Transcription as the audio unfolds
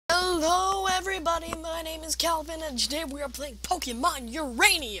is Calvin, and today we are playing Pokemon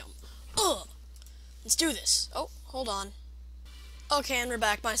Uranium. Let's do this. Oh, hold on. Okay, and we're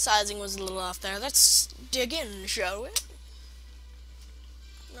back. My sizing was a little off there. Let's dig in, shall we?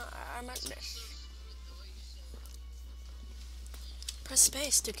 No, I might miss. Press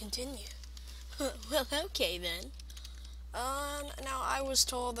space to continue. Well, okay then. Now I was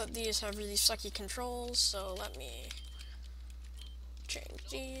told that these have really sucky controls, so let me change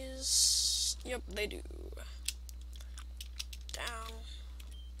these. Yep, they do. Down.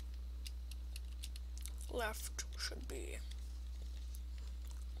 Left should be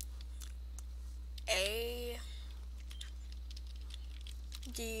A,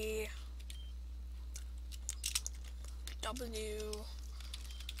 D, W,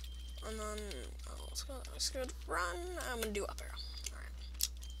 and then let's go run. I'm gonna do up arrow. Alright.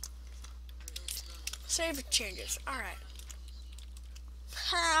 Save changes. Alright.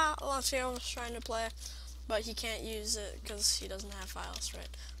 Ha! Alessio was trying to play, but he can't use it because he doesn't have files, right?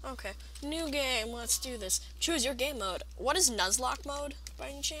 Okay. New game. Let's do this. Choose your game mode. What is Nuzlocke mode, by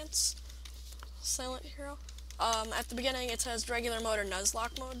any chance? Silent Hero? At the beginning it says regular mode or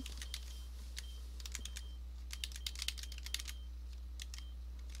Nuzlocke mode.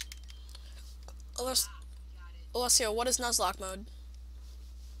 Alessio, what is Nuzlocke mode?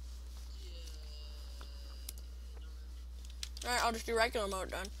 Alright, I'll just do regular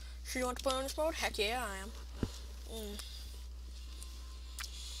mode then. Sure you want to play on this mode? Heck yeah, I am.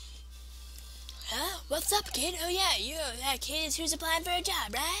 Huh? What's up, kid? Oh yeah, you're that kid who's applying for a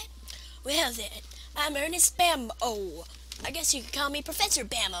job, right? Well then, I'm Ernest Bambo. I guess you could call me Professor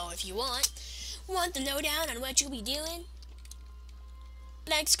Bambo if you want. Want the lowdown on what you'll be doing?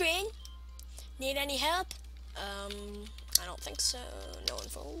 Black screen? Need any help? I don't think so. No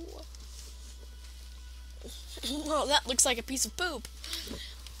info. Oh, that looks like a piece of poop.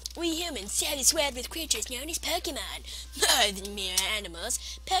 We humans share this world with creatures known as Pokemon. More than mere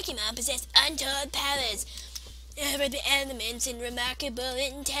animals, Pokemon possess untold powers over the elements and remarkable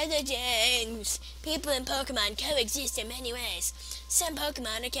intelligence. People and Pokemon coexist in many ways. Some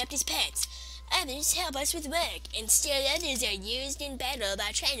Pokemon are kept as pets. Others help us with work, and still others are used in battle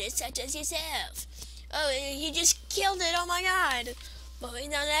by trainers such as yourself. Oh, he just killed it, oh my god. Well, we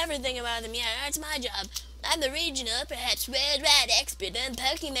know everything about them, yeah, that's my job. I'm the regional, perhaps worldwide expert on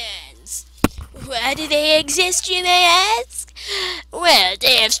Pokemonz. Why do they exist, you may ask? Well,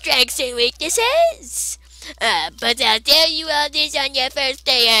 they have strengths and weaknesses. But I'll tell you all this on your first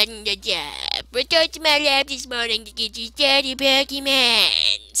day on the job. Return to my lab this morning to get you 30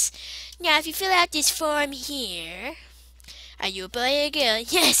 Pokemonz. Now, if you fill out this form here... Are you a boy or a girl?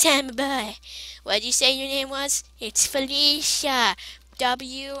 Yes, I'm a boy. What'd you say your name was? It's Felicia.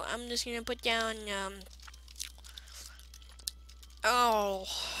 W, I'm just gonna put down, oh,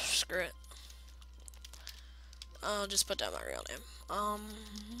 screw it. I'll just put down my real name.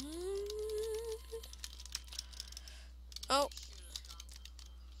 Oh.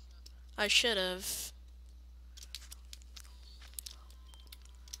 I should have.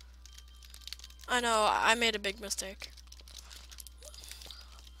 I know, I made a big mistake.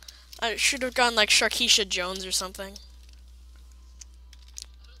 I should have gone like Sharkeisha Jones or something.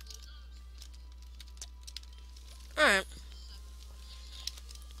 Alright.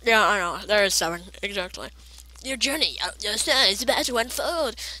 Yeah, I know. There is 7. Exactly. Your journey out your sun is about to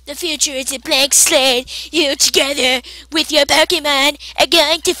unfold. The future is a blank slate. You together with your Pokemon are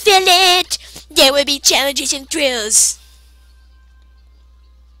going to fill it. There will be challenges and thrills.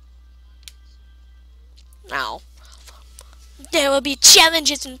 Now. There will be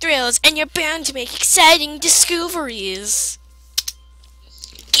challenges and thrills, and you're bound to make exciting discoveries.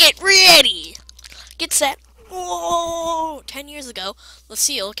 Get ready! Get set. Whoa! 10 years ago,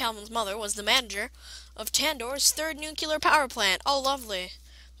 Lucille, Calvin's mother, was the manager of Tandor's 3rd nuclear power plant. Oh, lovely.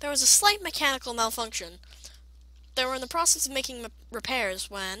 There was a slight mechanical malfunction. They were in the process of making repairs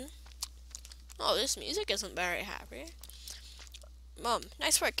when... Oh, this music isn't very happy. Mom,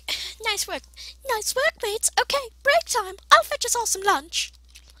 nice work. Nice work. Nice work, mates. Okay, break time. I'll fetch us all some lunch.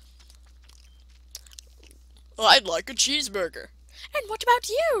 I'd like a cheeseburger. And what about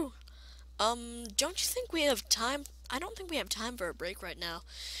you? Don't you think we have time? I don't think we have time for a break right now.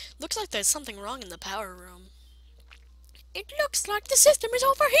 Looks like there's something wrong in the power room. It looks like the system is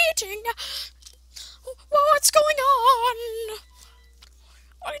overheating. What's going on?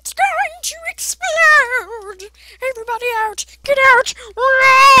 It's going to explode! Everybody out! Get out!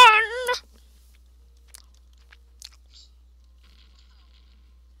 Run!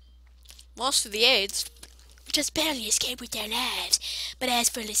 Most of the aides just barely escaped with their lives. But as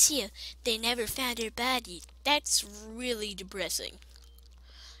for Lucille, they never found her body. That's really depressing.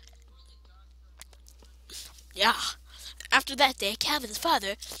 Yeah. After that day, Calvin's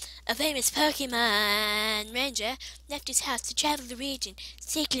father, a famous Pokemon ranger, left his house to travel the region,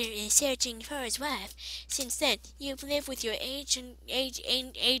 secretly searching for his wife. Since then, you've lived with your aging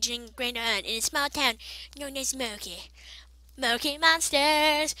grandaunt in a small town known as Moki. Moki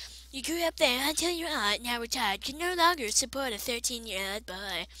Monsters! You grew up there until your aunt, now retired, could no longer support a 13-year-old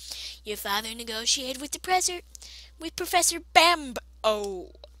boy. Your father negotiated with Professor Bambo,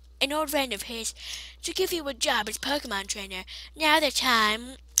 an old friend of his, to give you a job as Pokemon trainer. Now the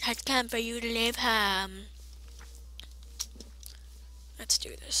time has come for you to leave home. Let's do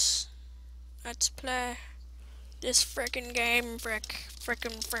this. Let's play this frickin' game, frick.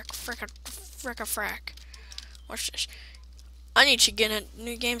 What's this? I need to get a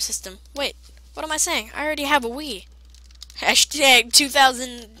new game system. Wait, what am I saying? I already have a Wii. Hashtag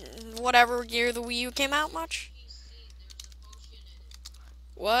 2000 whatever year the Wii U came out much?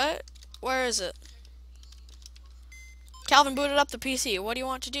 What? Where is it? Calvin booted up the PC. What do you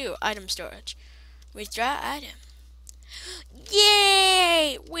want to do? Item storage. Withdraw item.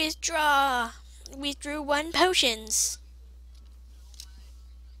 Yay! Withdraw. Withdrew 1 potions.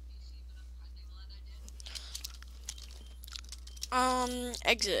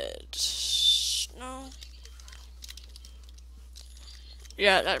 Exit. No.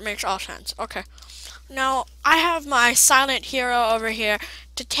 Yeah, that makes all sense. Okay. Now, I have my silent hero over here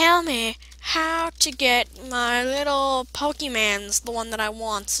to tell me how to get my little Pokemanz, the one that I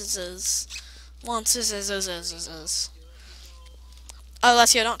want.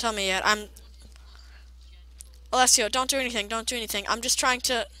 Alessio, don't tell me yet. Alessio, don't do anything. Don't do anything. I'm just trying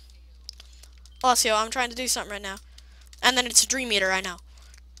to... Alessio, I'm trying to do something right now. And then it's a Dream Eater, I know.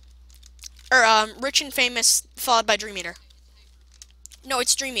 Rich and Famous followed by Dream Eater. No,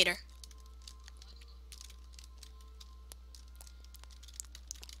 it's Dream Eater.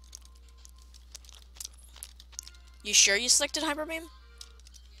 You sure you selected Hyper Beam?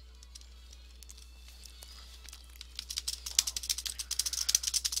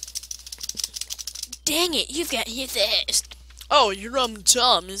 Dang it, you've got here fast. Oh, you're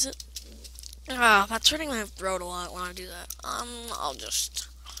Tom, is it? Ah, that's hurting my throat a lot when I do that. I'll just...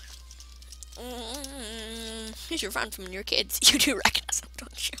 He's your friend from your kids. You do recognize him,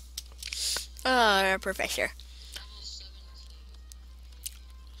 don't you? Professor.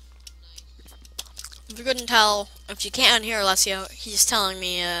 If you couldn't tell, if you can't hear Alessio, he's telling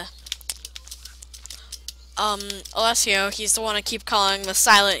me, Alessio, he's the one I keep calling the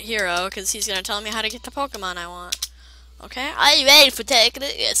silent hero, because he's gonna tell me how to get the Pokemon I want. Okay, are you ready for taking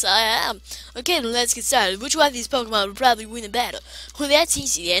it? Yes, I am. Okay, then let's get started. Which one of these Pokemon would probably win the battle? Well, that's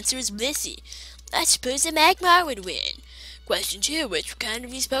easy. The answer is Blissey. I suppose the Magmar would win. Question 2. Which kind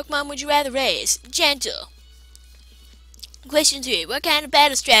of these Pokemon would you rather raise? Gentle. Question 3. What kind of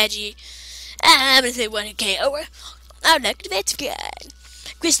battle strategy? I'm gonna say 1 KO. I would like to defensive guide.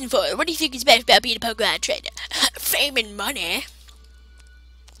 Question 4. What do you think is best about being a Pokemon trainer? Fame and money.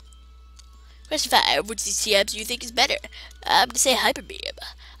 Question 5. Which of these TMs do you think is better? I'm gonna say Hyper Beam.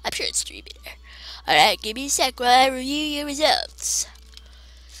 I'm sure it's Dream Eater. Alright, give me a sec while I review your results.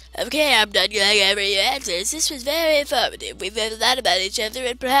 Okay, I'm done going over your answers. This was very informative. We've learned a lot about each other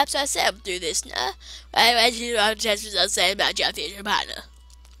and perhaps ourselves through this, no? I want you to test results saying about your future partner.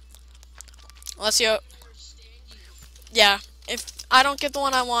 Alessio. Yeah, if I don't get the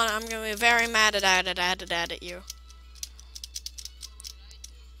one I want, I'm gonna be very mad at you.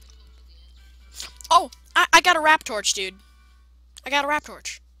 Oh, I got a Raptorch, dude. I got a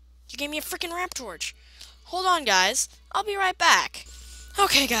Raptorch. You gave me a freaking Raptorch. Hold on, guys. I'll be right back.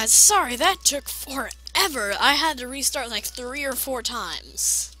 Okay, guys, sorry, that took forever. I had to restart like 3 or 4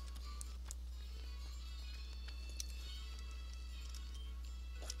 times.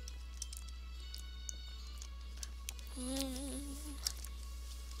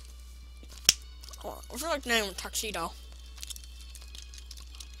 Oh, I feel like naming Tuxedo.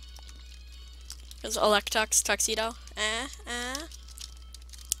 Is Electux Tuxedo?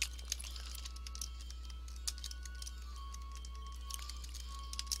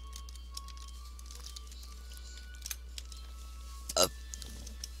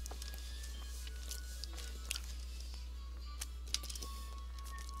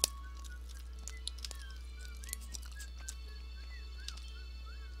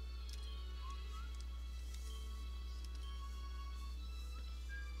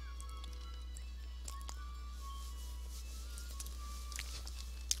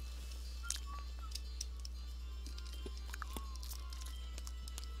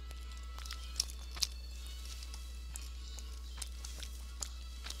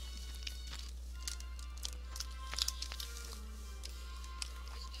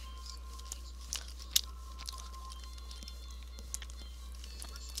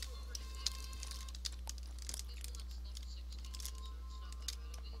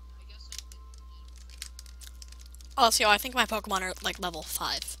 Also, I think my Pokemon are like level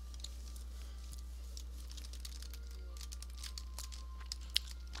 5.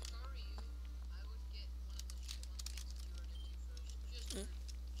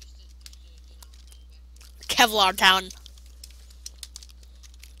 Kevlar Town.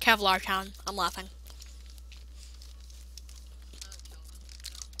 Kevlar Town. I'm laughing.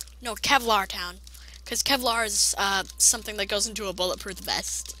 No, Kevlar Town. Because Kevlar is something that goes into a bulletproof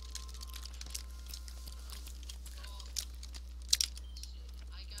vest.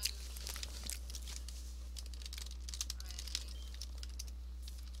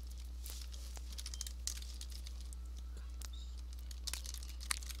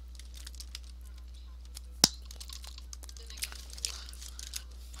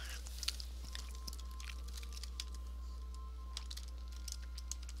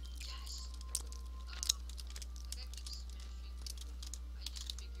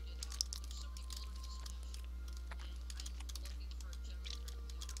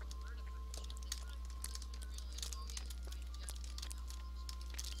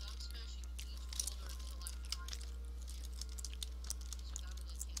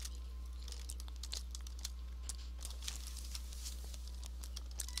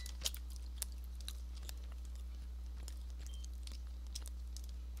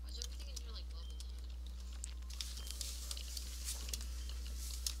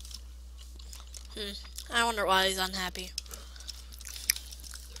 I wonder why he's unhappy.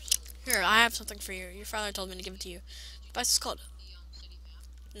 Here, I have something for you. Your father told me to give it to you. The device is called...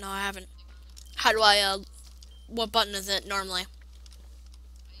 No, I haven't. How do I, what button is it normally?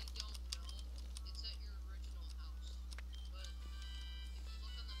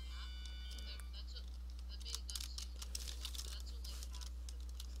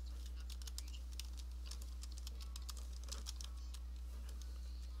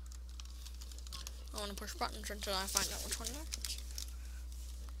 I want to push buttons until I find out which one it is.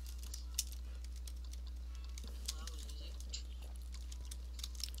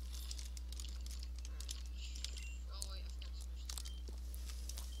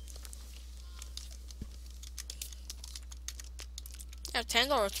 Yeah,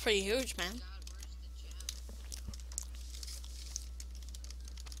 $10 is pretty huge, man.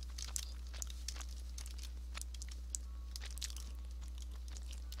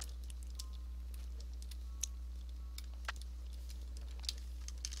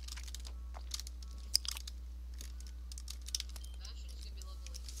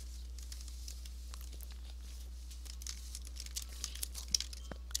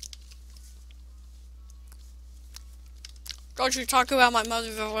 Don't you talk about my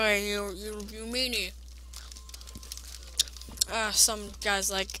mother the way, you meanie. Some guys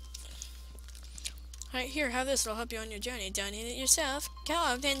like, right here, have this, it'll help you on your journey. Don't eat it yourself. Go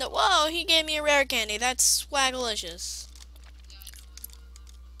up and whoa, he gave me a rare candy. That's swagalicious.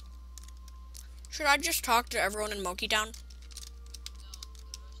 Should I just talk to everyone in Moki Town?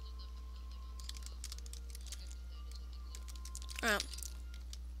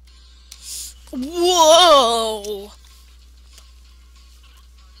 Whoa!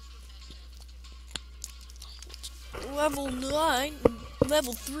 Level 9,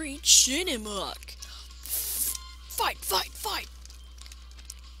 level 3, Chinamuk. Fight, fight, fight!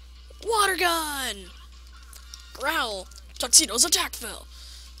 Water gun! Growl. Tuxedo's attack fell.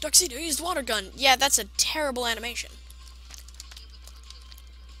 Tuxedo used water gun. Yeah, that's a terrible animation.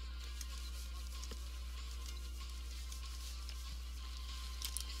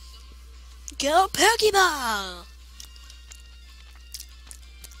 Go Pokeball!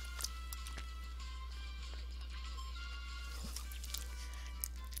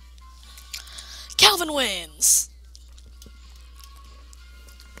 Calvin wins!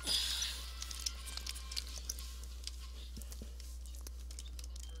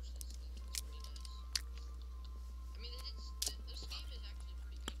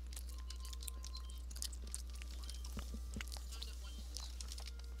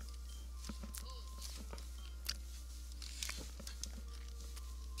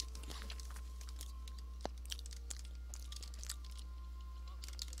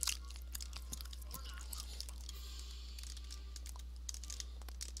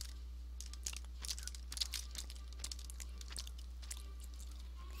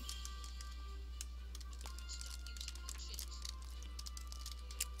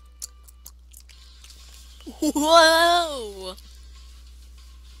 Whoa!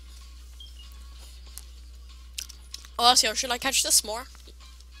 Alessio, should I catch this more?